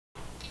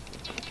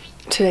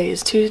Today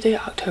is Tuesday,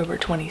 October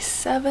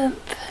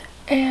 27th,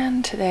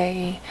 and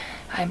today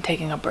I'm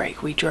taking a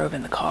break. We drove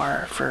in the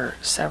car for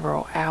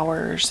several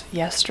hours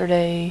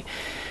yesterday.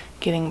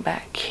 Getting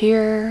back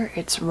here,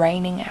 it's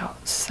raining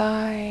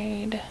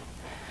outside,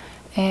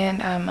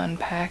 and I'm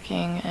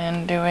unpacking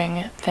and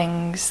doing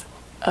things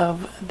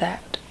of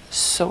that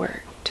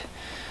sort.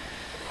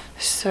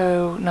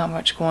 So, not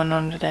much going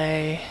on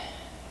today.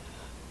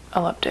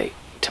 I'll update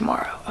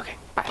tomorrow. Okay,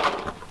 bye.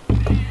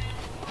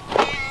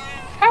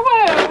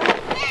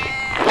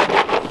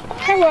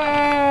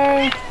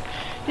 Hello!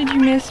 Did you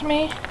miss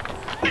me?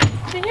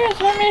 Yes,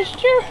 I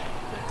missed you.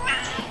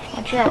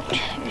 Watch out,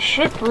 it's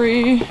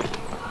slippery.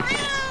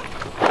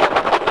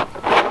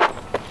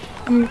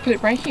 I'm gonna put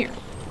it right here.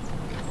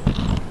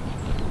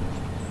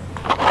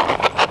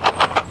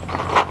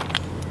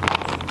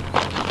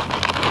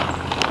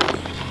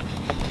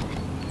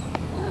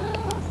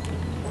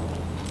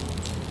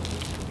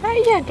 There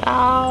you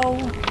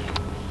go.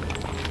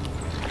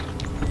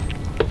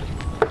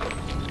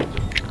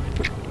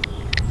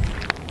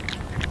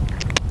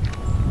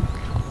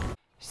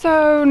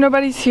 So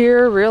nobody's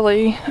here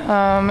really.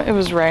 It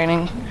was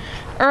raining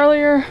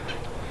earlier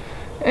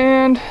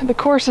and the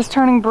course is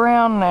turning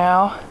brown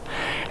now.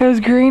 It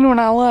was green when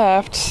I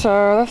left,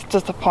 so that's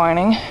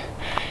disappointing.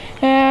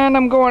 And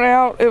I'm going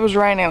out. It was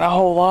raining a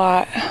whole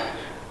lot,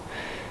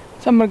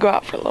 so I'm gonna go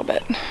out for a little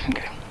bit.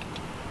 Okay.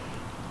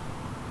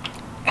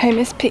 Hey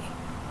Miss P,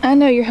 I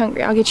know you're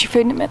hungry. I'll get you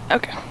food in a minute.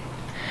 Okay.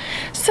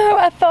 So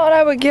I thought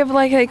I would give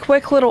like a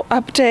quick little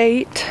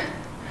update.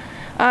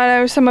 I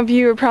know some of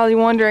you are probably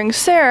wondering,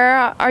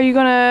 Sarah, are you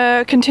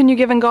gonna continue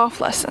giving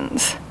golf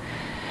lessons?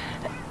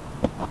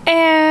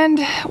 And,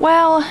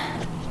 well,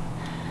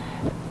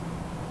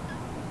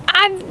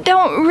 I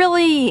don't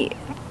really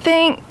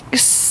think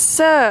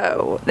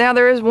so. Now,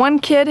 there is one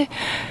kid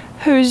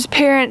whose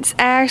parents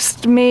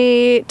asked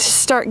me to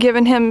start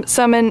giving him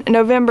some in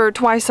November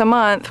twice a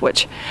month,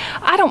 which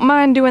I don't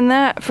mind doing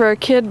that for a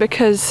kid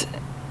because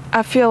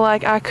I feel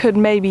like I could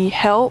maybe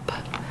help.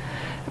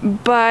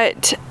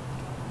 But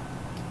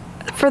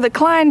for the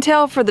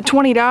clientele, for the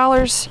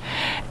 $20,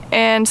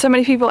 and so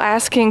many people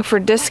asking for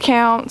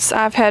discounts.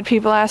 I've had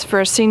people ask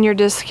for a senior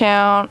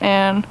discount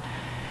and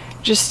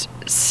just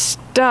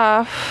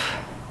stuff.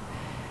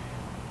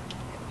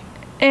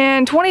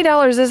 And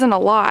 $20 isn't a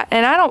lot,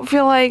 and I don't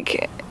feel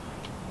like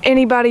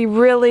anybody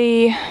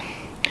really...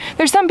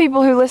 There's some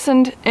people who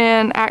listened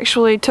and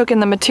actually took in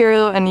the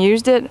material and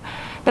used it,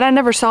 but I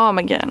never saw them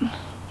again.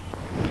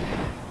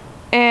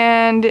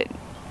 And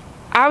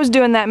I was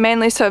doing that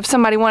mainly so if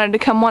somebody wanted to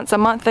come once a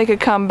month, they could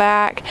come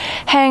back,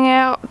 hang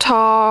out,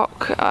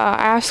 talk,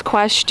 ask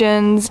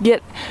questions,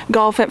 get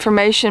golf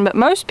information. But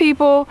most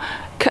people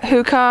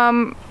who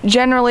come,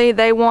 generally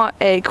they want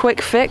a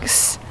quick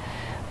fix.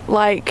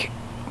 Like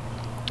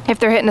if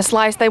they're hitting a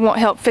slice, they want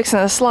help fixing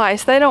the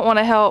slice. They don't want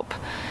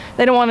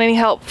any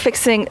help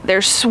fixing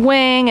their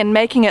swing and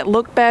making it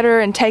look better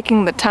and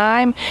taking the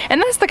time.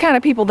 And that's the kind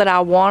of people that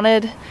I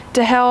wanted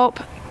to help.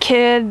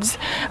 Kids,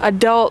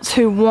 adults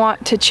who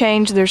want to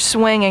change their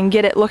swing and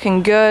get it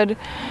looking good.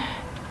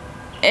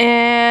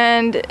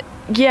 And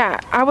yeah,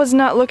 I was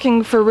not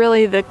looking for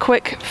really the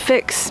quick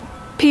fix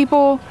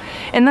people,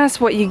 and that's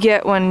what you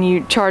get when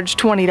you charge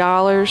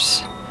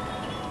 $20.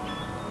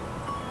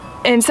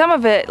 And some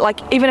of it, like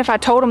even if I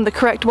told them the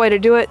correct way to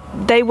do it,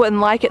 they wouldn't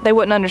like it, they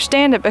wouldn't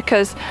understand it,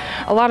 because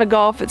a lot of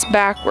golf it's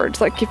backwards.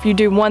 Like if you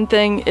do one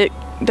thing, it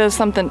does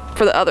something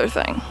for the other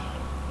thing.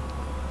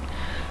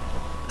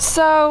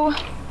 So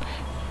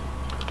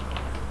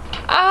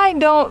I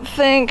don't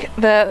think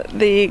that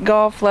the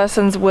golf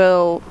lessons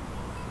will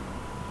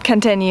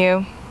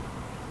continue.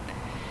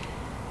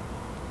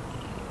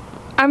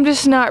 I'm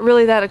just not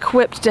really that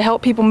equipped to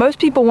help people. Most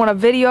people want a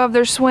video of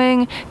their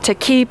swing to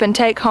keep and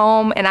take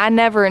home, and I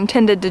never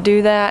intended to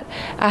do that.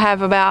 I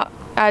have about,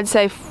 I'd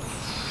say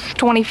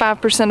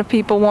 25% of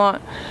people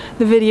want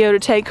the video to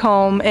take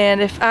home,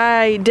 and if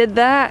I did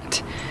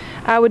that,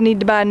 I would need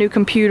to buy a new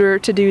computer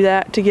to do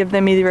that, to give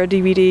them either a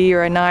DVD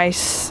or a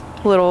nice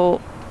little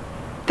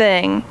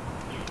thing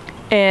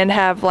and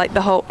have like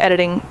the whole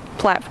editing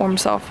platform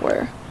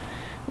software.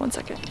 One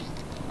second.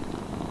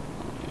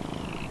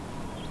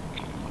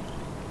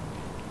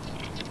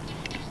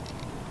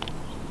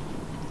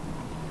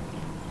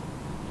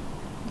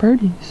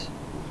 Birdies.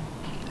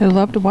 They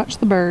love to watch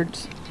the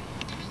birds.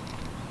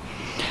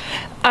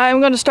 I'm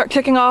going to start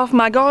kicking off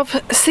my golf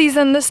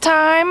season this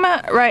time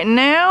right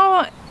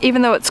now,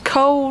 even though it's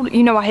cold.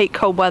 You know I hate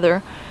cold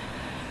weather.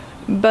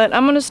 But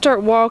I'm gonna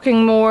start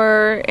walking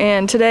more,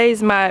 and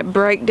today's my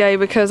break day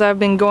because I've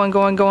been going.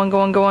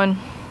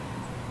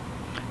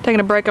 Taking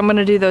a break. I'm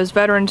gonna do those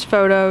veterans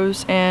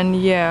photos, and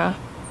yeah.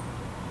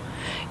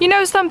 You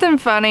know something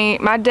funny?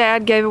 My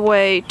dad gave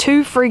away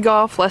 2 free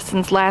golf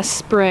lessons last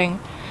spring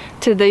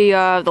to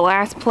the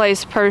last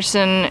place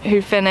person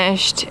who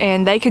finished,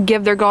 and they could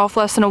give their golf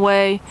lesson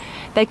away.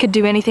 They could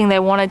do anything they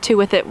wanted to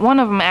with it. One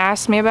of them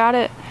asked me about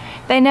it.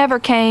 They never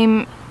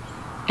came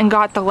and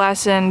got the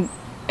lesson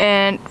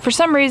And for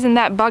some reason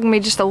that bugged me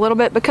just a little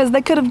bit, because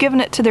they could have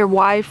given it to their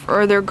wife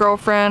or their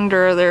girlfriend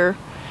or their,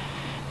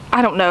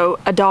 I don't know,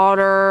 a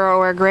daughter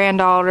or a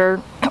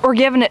granddaughter, or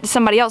given it to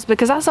somebody else,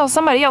 because I saw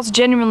somebody else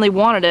genuinely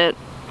wanted it.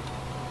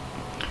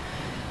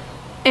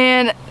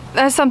 And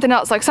that's something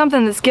else, like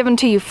something that's given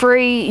to you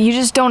free, you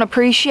just don't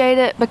appreciate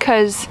it,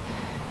 because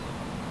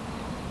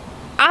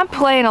I'm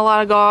playing a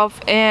lot of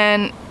golf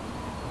and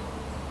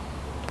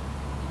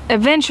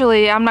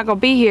eventually I'm not gonna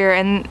be here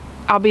and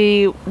I'll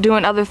be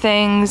doing other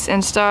things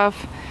and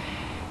stuff,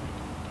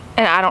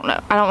 and I don't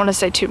know, I don't want to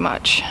say too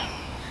much,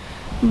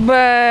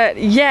 but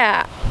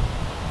yeah,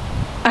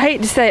 I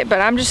hate to say it,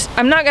 but I'm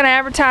not gonna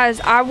advertise.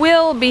 I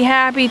will be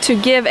happy to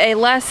give a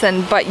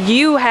lesson, but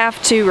you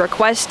have to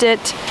request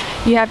it.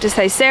 You have to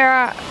say,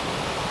 Sarah,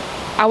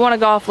 I want a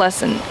golf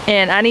lesson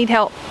and I need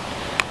help,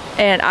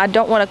 and I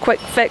don't want a quick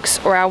fix,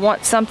 or I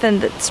want something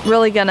that's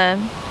really gonna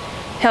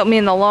help me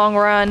in the long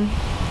run,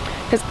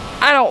 because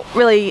I don't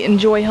really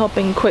enjoy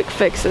helping quick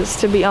fixes,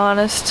 to be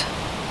honest.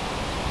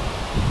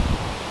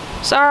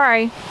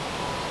 Sorry,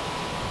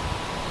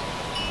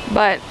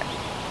 but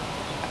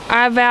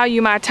I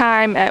value my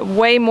time at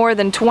way more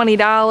than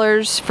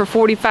 $20 for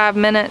 45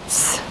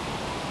 minutes,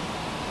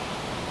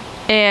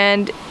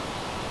 and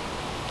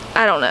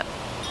I don't know,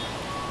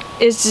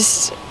 it's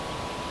just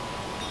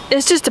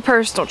a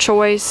personal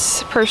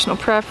choice, personal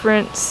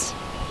preference,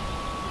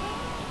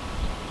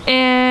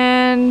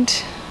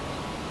 and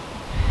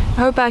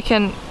I hope I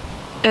can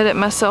edit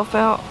myself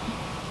out.